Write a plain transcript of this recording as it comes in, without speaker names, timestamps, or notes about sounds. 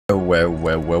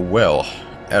Well.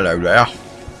 Hello there.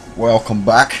 Welcome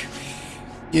back.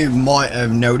 You might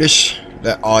have noticed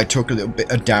that I took a little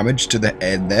bit of damage to the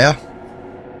head there.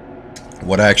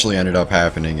 What actually ended up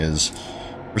happening is,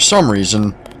 for some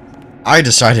reason, I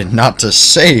decided not to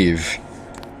save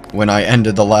when I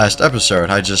ended the last episode.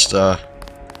 I just kind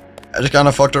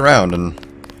of fucked around and,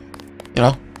 you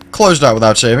know, closed out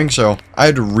without saving, so I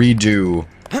had to redo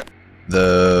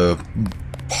the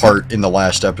part in the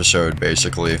last episode,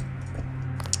 basically.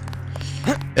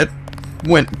 It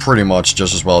went pretty much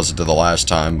just as well as it did the last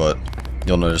time, but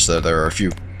you'll notice that there are a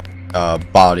few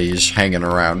bodies hanging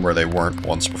around where they weren't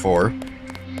once before.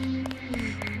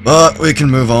 But we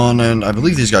can move on, and I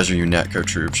believe these guys are U.N.A.T.C.O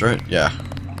troops, right? Yeah,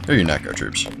 they're U.N.A.T.C.O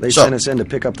troops. They sent us in to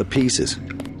pick up the pieces.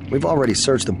 We've already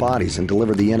searched the bodies and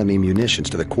delivered the enemy munitions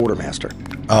to the quartermaster.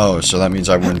 Oh, so that means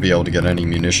I wouldn't be able to get any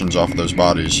munitions off of those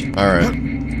bodies. Alright.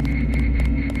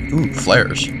 Ooh,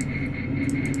 flares.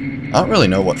 I don't really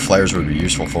know what flares would be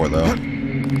useful for, though.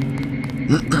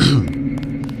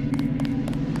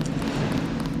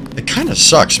 It kind of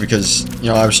sucks because,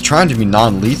 you know, I was trying to be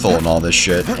non-lethal and all this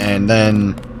shit, and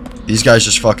then these guys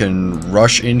just fucking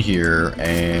rush in here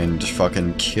and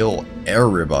fucking kill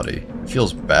everybody. It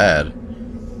feels bad.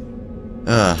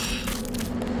 I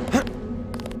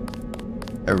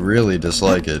really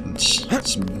dislike it.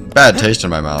 It's bad taste in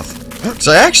my mouth.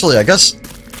 So I guess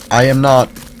I am not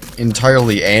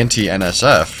entirely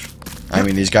anti-NSF. I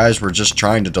mean, these guys were just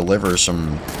trying to deliver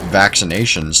some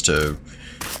vaccinations to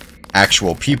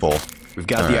actual people. We've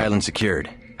got the island secured.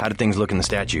 How did things look in the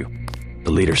statue?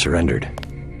 The leader surrendered.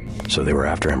 So they were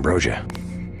after Ambrosia.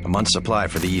 A month's supply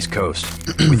for the East Coast.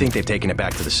 We think they've taken it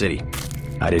back to the city.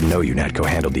 I didn't know U.N.A.T.C.O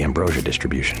handled the Ambrosia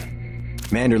distribution.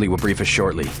 Manderley will brief us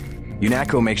shortly.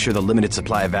 U.N.A.T.C.O makes sure the limited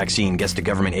supply of vaccine gets to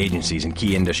government agencies and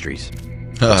key industries.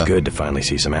 It's good to finally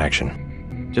see some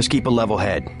action. Just keep a level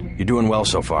head. You're doing well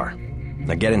so far.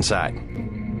 Now get inside.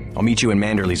 I'll meet you in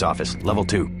Manderley's office, level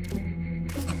 2.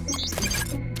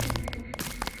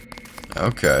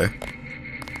 Okay.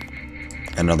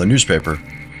 Another newspaper.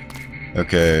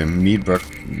 Okay,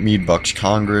 Mead-Bucks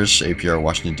Congress, APR,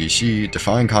 Washington, D.C.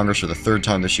 Defying Congress for the third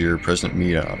time this year, President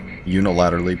Mead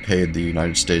unilaterally paid the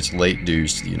United States late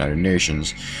dues to the United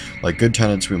Nations. Like good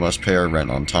tenants, we must pay our rent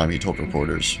on time, he told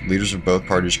reporters. Leaders of both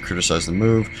parties criticized the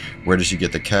move. Where does he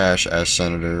get the cash? Asked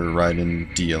Senator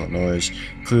Ryden D. Illinois.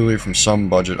 Clearly from some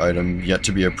budget item yet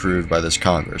to be approved by this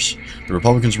Congress. The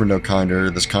Republicans were no kinder.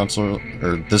 This council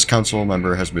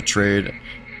member has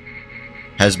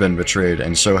been betrayed,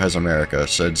 and so has America,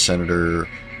 said Senator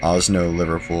Osno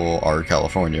Liverpool, R.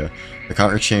 California. The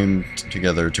Congress came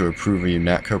together to approve a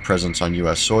U.N.A.T.C.O presence on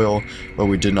U.S. soil, but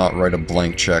we did not write a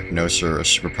blank check. No, sir, a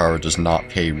superpower does not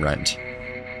pay rent.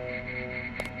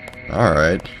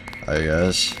 Alright, I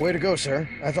guess. Way to go, sir.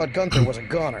 I thought Gunther was a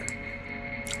goner.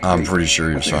 I'm pretty sure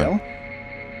he was fine.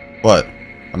 What?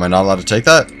 Am I not allowed to take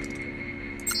that?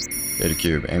 Data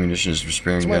cube. Ammunition is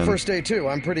repairing gun. It's my first day, too.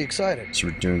 I'm pretty excited. So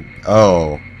we're doing...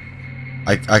 Oh.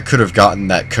 I could have gotten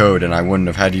that code and I wouldn't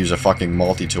have had to use a fucking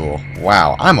multi-tool.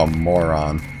 Wow, I'm a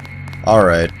moron.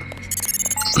 Alright.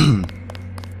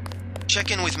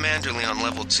 Check in with Manderley on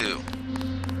level 2.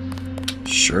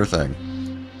 Sure thing.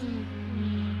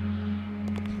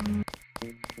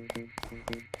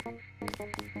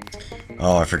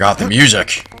 Oh, I forgot the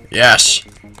music. Yes!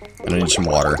 And I need some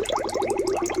water.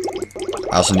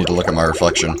 I also need to look at my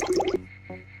reflection.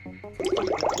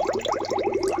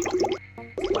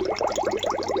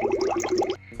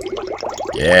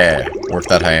 Yeah, work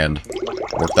that hand.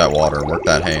 Work that water, work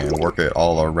that hand, work it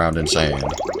all around insane.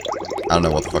 I don't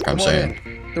know what the fuck I'm saying.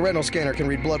 The retinal scanner can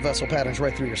read blood vessel patterns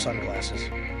right through your sunglasses.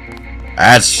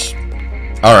 That's...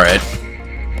 alright.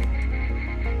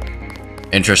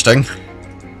 Interesting.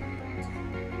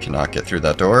 Cannot get through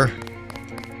that door.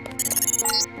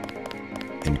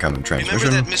 Incoming transmission.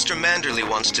 Remember that Mr. Manderley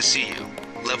wants to see you.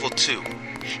 Level 2.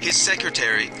 His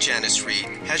secretary, Janice Reed,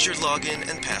 has your login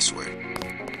and password.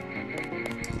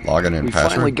 Login and we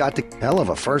password? We finally got the hell of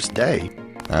a first day.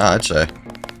 Ah, I'd say.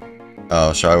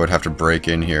 Oh, so I would have to break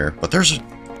in here. But there's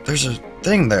a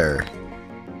thing there.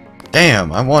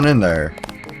 Damn, I want in there.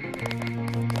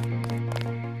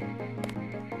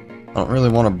 I don't really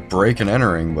want to break and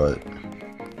entering, but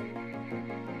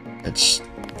it's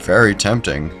very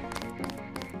tempting.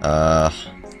 I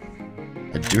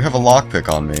do have a lockpick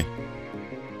on me.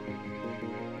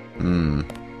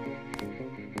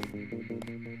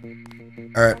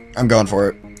 Alright, I'm going for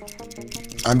it.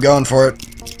 I'm going for it.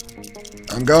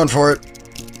 I'm going for it.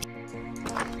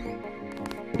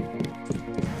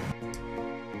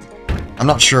 I'm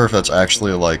not sure if that's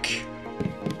actually, like,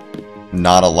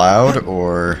 not allowed,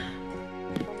 or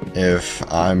if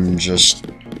I'm just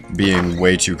being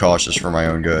way too cautious for my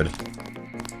own good.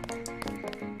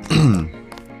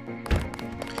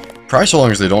 Probably so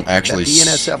long as they don't actually... The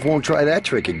NSF won't try that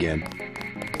trick again.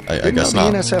 I guess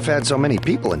not. The NSF had so many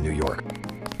people in New York.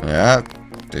 Yeah,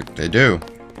 they do.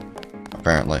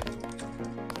 Apparently.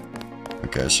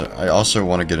 Okay, so I also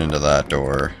want to get into that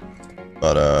door.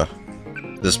 But,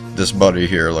 this buddy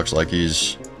here looks like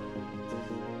he's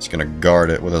gonna guard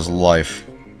it with his life.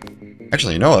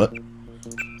 Actually, you know what?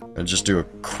 I'll just do a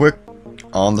quick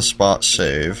on-the-spot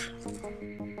save.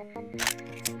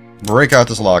 Break out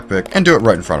this lockpick and do it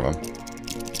right in front of him.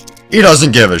 He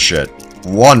doesn't give a shit.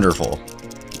 Wonderful.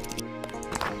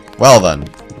 Well then.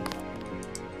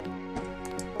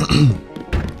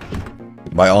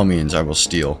 By all means, I will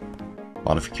steal.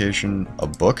 Modification, a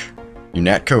book?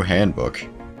 U.N.A.T.C.O handbook.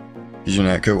 These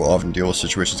U.N.A.T.C.O will often deal with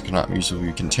situations that cannot easily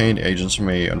be contained. Agents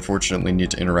may unfortunately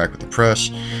need to interact with the press.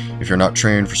 If you're not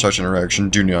trained for such interaction,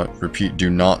 do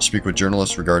not speak with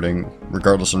journalists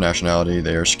regardless of nationality.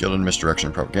 They are skilled in misdirection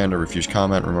and propaganda. Refuse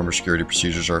comment. Remember, security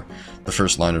procedures are the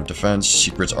first line of defense.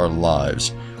 Secrets are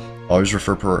lives. Always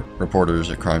refer reporters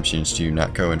at crime scenes to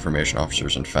U.N.A.T.C.O information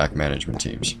officers and fact management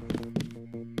teams.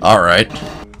 Alright.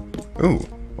 Ooh,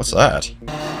 what's that?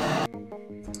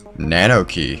 Nano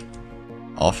key.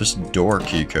 Office door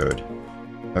key code.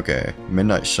 Okay.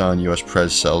 Midnight Sun, U.S.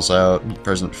 Prez sells out.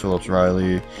 President Phillips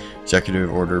Riley.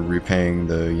 Executive order repaying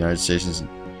the United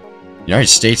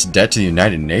States debt to the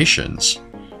United Nations.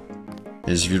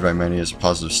 It is viewed by many as a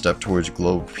positive step towards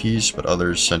global peace, but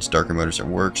others sense darker motives at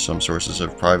work. Some sources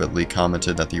have privately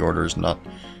commented that the order is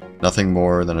nothing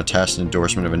more than a tacit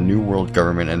endorsement of a new world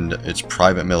government and its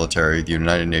private military, the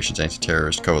United Nations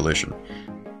Anti-Terrorist Coalition.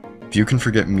 Few can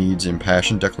forget Meade's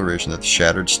impassioned declaration that the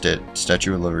shattered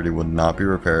Statue of Liberty will not be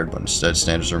repaired, but instead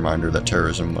stand as a reminder that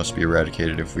terrorism must be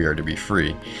eradicated if we are to be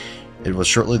free. It was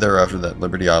shortly thereafter that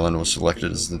Liberty Island was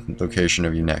selected as the location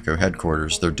of U.N.A.T.C.O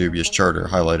headquarters, their dubious charter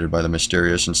highlighted by the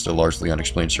mysterious and still largely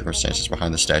unexplained circumstances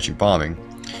behind the statue bombing.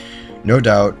 No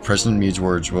doubt, President Meade's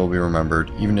words will be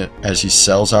remembered, even as he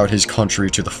sells out his country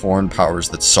to the foreign powers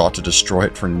that sought to destroy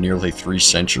it for nearly 3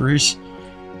 centuries?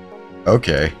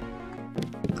 Okay.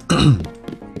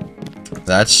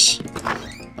 That's...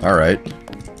 alright.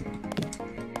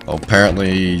 Well,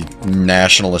 apparently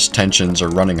nationalist tensions are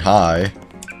running high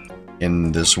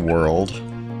in this world.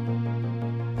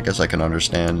 I guess I can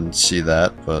understand and see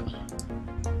that, but...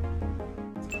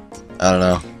 I don't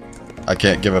know. I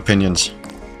can't give opinions.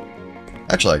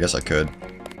 Actually, I guess I could.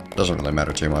 Doesn't really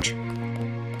matter too much.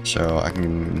 So, I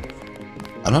can...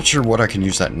 I'm not sure what I can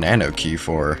use that nano key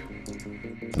for.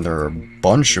 And there are a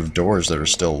bunch of doors that are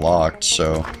still locked,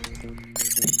 so...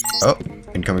 Oh,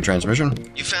 incoming transmission?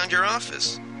 You found your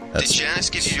office. Did Janice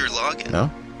give you your login?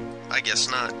 No? I guess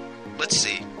not. Let's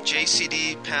see.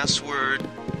 JCD, password,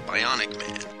 Bionic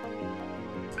Man.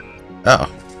 Oh,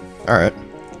 alright.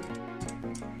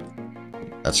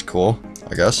 That's cool,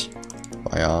 I guess.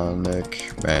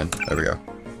 Bionic Man. There we go.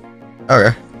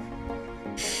 Okay.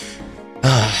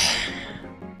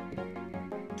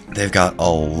 They've got a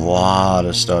lot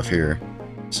of stuff here.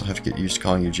 So I have to get used to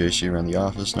calling you JC around the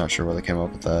office. Not sure why they came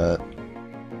up with that.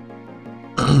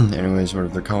 Anyways,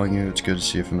 whatever they're calling you, it's good to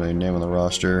see a familiar name on the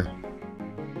roster.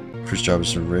 First job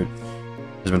is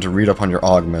been to read up on your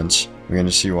augments. We're going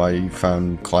to see why you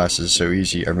found classes so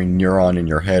easy. Every neuron in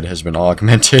your head has been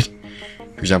augmented.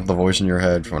 For example, the voice in your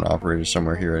head from an operator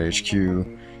somewhere here at HQ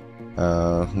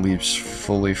leaps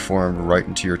fully formed right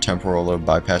into your temporal lobe,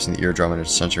 bypassing the eardrum and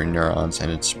its sensory neurons,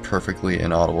 and it's perfectly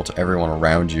inaudible to everyone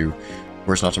around you. Of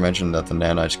course, not to mention that the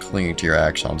nanites clinging to your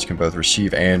axons can both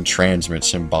receive and transmit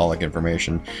symbolic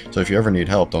information, so if you ever need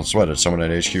help, don't sweat it. Someone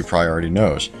at HQ probably already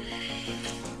knows.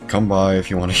 Come by if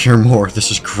you want to hear more.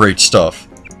 This is great stuff.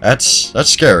 That's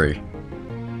scary.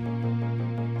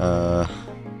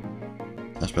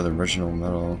 That's by the original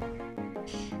metal.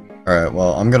 Alright,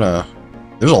 well,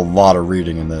 there's a lot of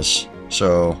reading in this,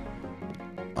 so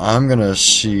I'm gonna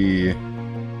see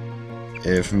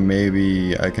if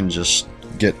maybe I can just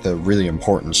get the really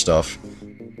important stuff.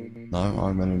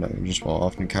 Non-augmented agents will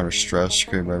often encounter stress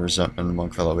created by resentment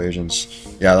among fellow agents.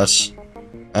 Yeah, that's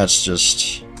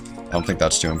just... I don't think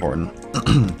that's too important.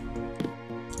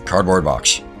 Cardboard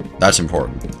box. That's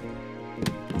important.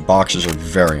 Boxes are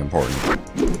very important.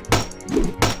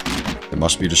 They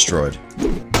must be destroyed.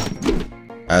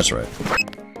 That's right.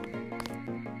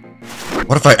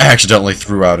 What if I accidentally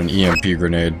threw out an EMP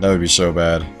grenade? That would be so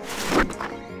bad.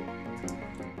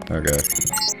 Okay.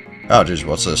 Oh, jeez,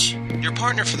 what's this? Your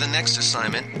partner for the next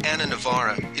assignment, Anna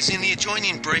Navarra, is in the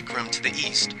adjoining break room to the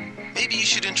east. Maybe you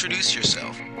should introduce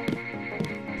yourself.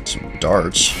 Some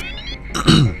darts.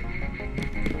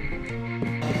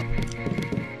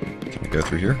 go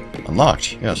through here.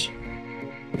 Unlocked, yes.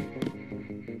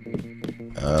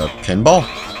 Pinball?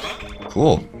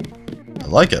 Cool. I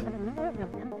like it.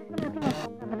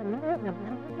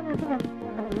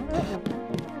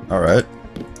 Alright.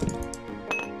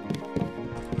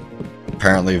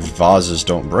 Apparently vases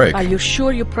don't break. Are you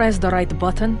sure you pressed the right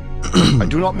button? I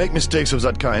do not make mistakes of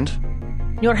that kind.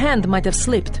 Your hand might have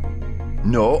slipped.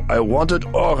 No, I wanted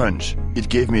orange. It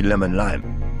gave me lemon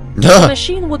lime. The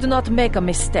machine would not make a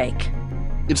mistake.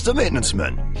 It's the maintenance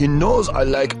man. He knows I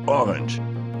like orange.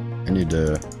 I need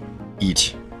to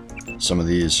eat some of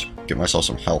these. Get myself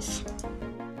some health.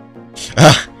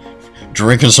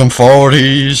 Drinking some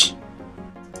 40s.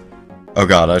 Oh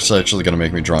god, that's actually gonna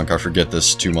make me drunk. I forget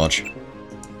this too much.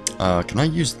 Can I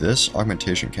use this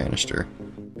augmentation canister?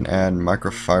 And add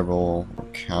microfibril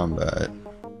combat.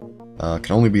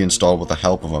 Can only be installed with the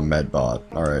help of a medbot.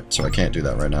 Alright, so I can't do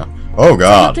that right now. Oh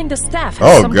god! So you think the staff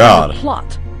has some kind of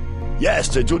plot? Yes,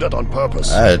 they do that on purpose.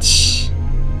 That's...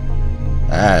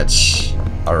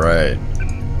 Alright.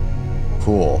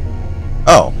 Cool.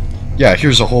 Oh. Yeah,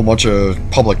 here's a whole bunch of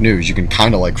public news. You can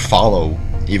kind of like follow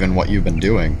even what you've been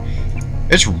doing.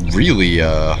 It's really,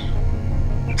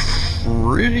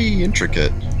 pretty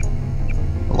intricate.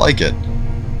 I like it.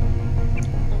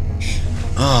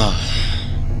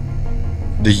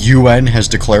 The UN has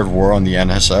declared war on the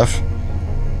NSF.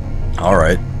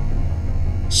 Alright.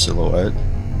 Silhouette.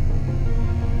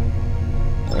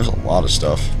 There's a lot of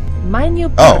stuff. My new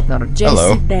partner,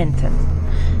 hello. J.C. Denton.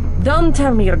 Don't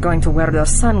tell me you're going to wear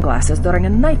those sunglasses during a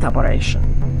night operation.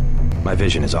 My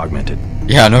vision is augmented.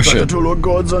 Yeah, no Better shit. to look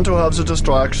good than to have the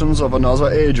distractions of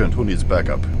another agent who needs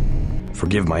backup.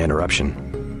 Forgive my interruption.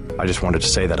 I just wanted to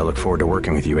say that I look forward to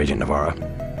working with you, Agent Navarra.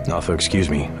 Also, excuse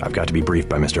me, I've got to be briefed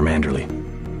by Mr. Manderley.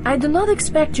 I do not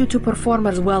expect you to perform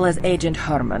as well as Agent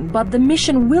Herman, but the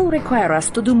mission will require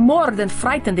us to do more than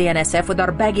frighten the NSF with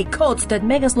our baggy coats that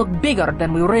make us look bigger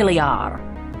than we really are.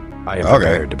 I am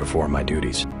prepared to perform my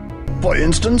duties. For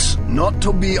instance, not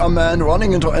to be a man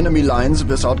running into enemy lines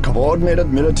without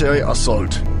coordinated military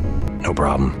assault. No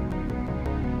problem.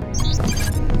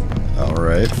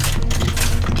 Alright.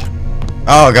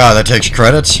 Oh god, that takes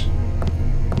credits?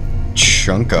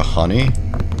 Chunk of honey?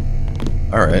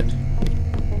 Alright.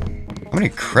 How many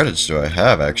credits do I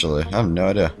have, actually? I have no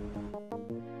idea.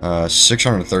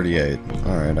 638.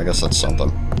 Alright, I guess that's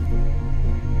something.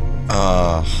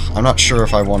 I'm not sure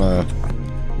if I want to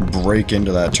break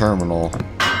into that terminal,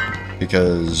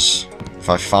 because if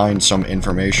I find some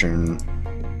information...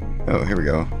 Oh, here we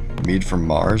go. Mead from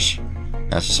Mars?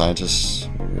 NASA scientists...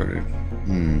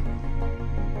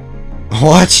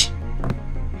 What?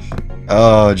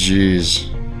 Oh, jeez.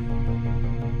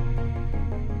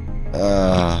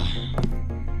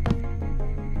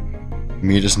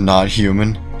 Mead is not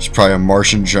human. He's probably a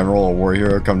Martian general, a war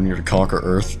hero coming here to conquer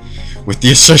Earth with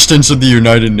the assistance of the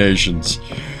United Nations.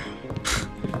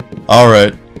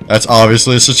 Alright, that's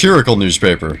obviously a satirical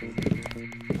newspaper.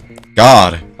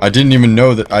 God, I didn't even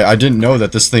know that I didn't know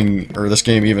that this thing or this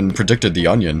game even predicted the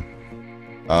Onion.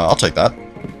 I'll take that.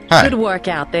 Hi. Good work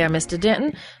out there, Mr.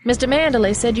 Denton. Mr.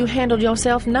 Manderley said you handled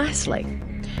yourself nicely.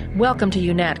 Welcome to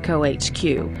U.N.A.T.C.O.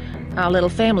 HQ. Our little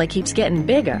family keeps getting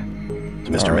bigger. Is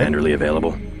Mr. Manderley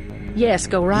available? Yes,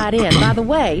 go right in. By the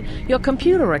way, your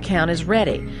computer account is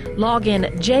ready. Log in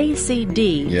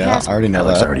JCD. Yeah, I already know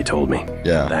Alex that. already told me.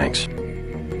 Yeah. Thanks.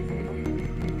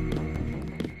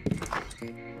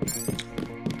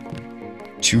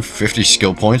 $250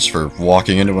 skill points for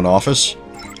walking into an office.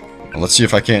 Well, let's see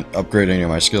if I can't upgrade any of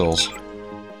my skills.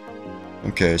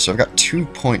 Okay, so I've got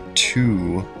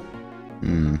 2.2.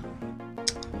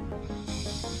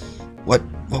 What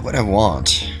would I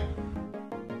want?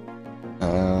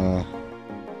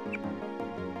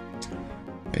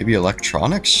 Maybe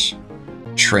electronics?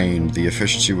 Trained. The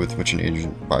efficiency with which an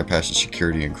agent bypasses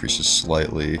security increases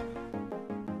slightly.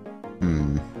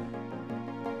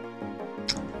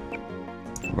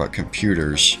 What about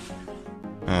computers?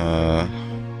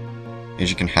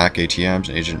 Agent can hack ATMs.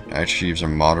 An agent achieves a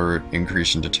moderate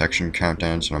increase in detection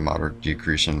countdowns and a moderate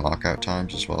decrease in lockout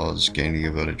times, as well as gaining the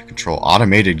ability to control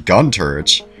automated gun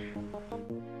turrets.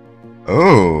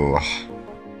 Oh,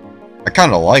 I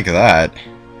kind of like that.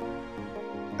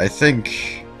 I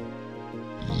think,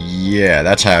 yeah,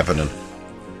 that's happening.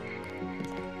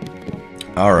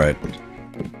 All right.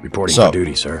 Reporting for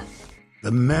duty, sir.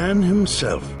 The man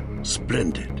himself.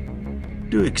 Splendid.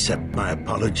 Do accept my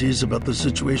apologies about the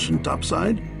situation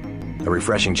topside? A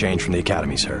refreshing change from the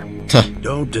academy, sir.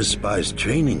 Don't despise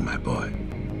training, my boy.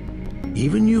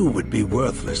 Even you would be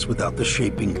worthless without the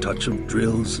shaping touch of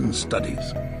drills and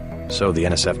studies. So the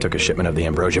NSF took a shipment of the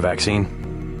ambrosia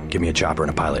vaccine? Give me a chopper and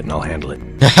a pilot and I'll handle it.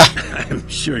 I'm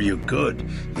sure you could.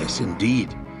 Yes,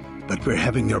 indeed. But we're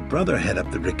having your brother head up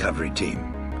the recovery team.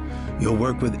 You'll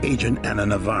work with Agent Ana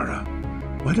Navarra.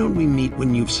 Why don't we meet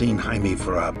when you've seen Jaime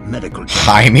for a medical check?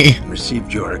 Jaime? And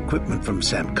received your equipment from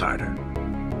Sam Carter.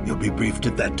 You'll be briefed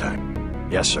at that time.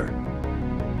 Yes, sir.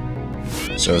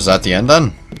 So is that the end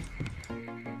then?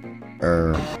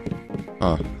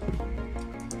 Huh.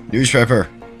 Newspaper.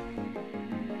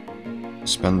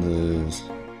 Spend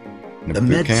in a The boot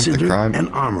Med camp, the Center crime. and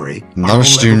Armory are Another all level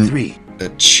student 3.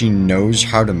 that she knows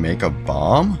how to make a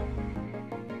bomb?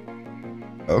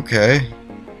 Okay.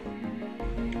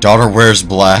 Daughter wears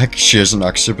black. She has an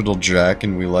occipital jack,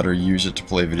 and we let her use it to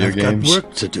play video I've games. got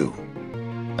work to do.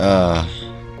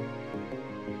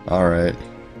 Alright.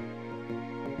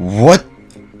 What?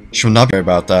 She'll not be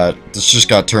about that. This just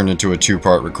got turned into a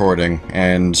 2-part recording,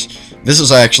 and this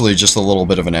is actually just a little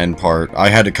bit of an end part. I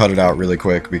had to cut it out really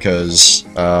quick because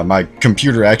my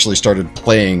computer actually started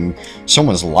playing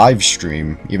someone's live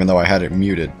stream, even though I had it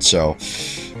muted, so,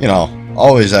 you know,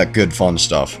 always that good fun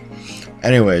stuff.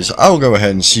 Anyways, I'll go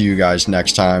ahead and see you guys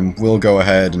next time. We'll go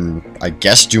ahead and, I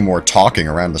guess, do more talking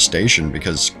around the station,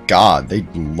 because, God, they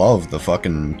love the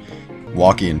fucking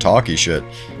walkie and talkie shit.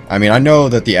 I mean, I know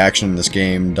that the action in this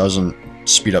game doesn't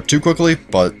speed up too quickly,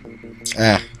 but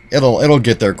it'll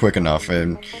get there quick enough.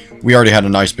 And we already had a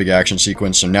nice big action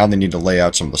sequence, so now they need to lay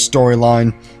out some of the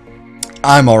storyline.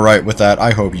 I'm alright with that.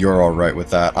 I hope you're alright with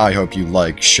that. I hope you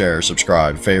like, share,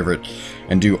 subscribe, favorite,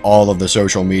 and do all of the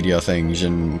social media things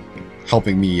in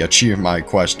helping me achieve my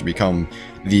quest to become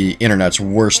the internet's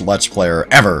worst Let's Player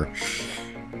ever.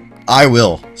 I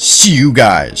will see you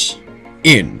guys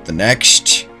in the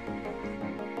next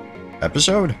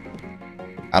episode?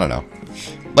 I don't know.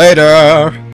 Later!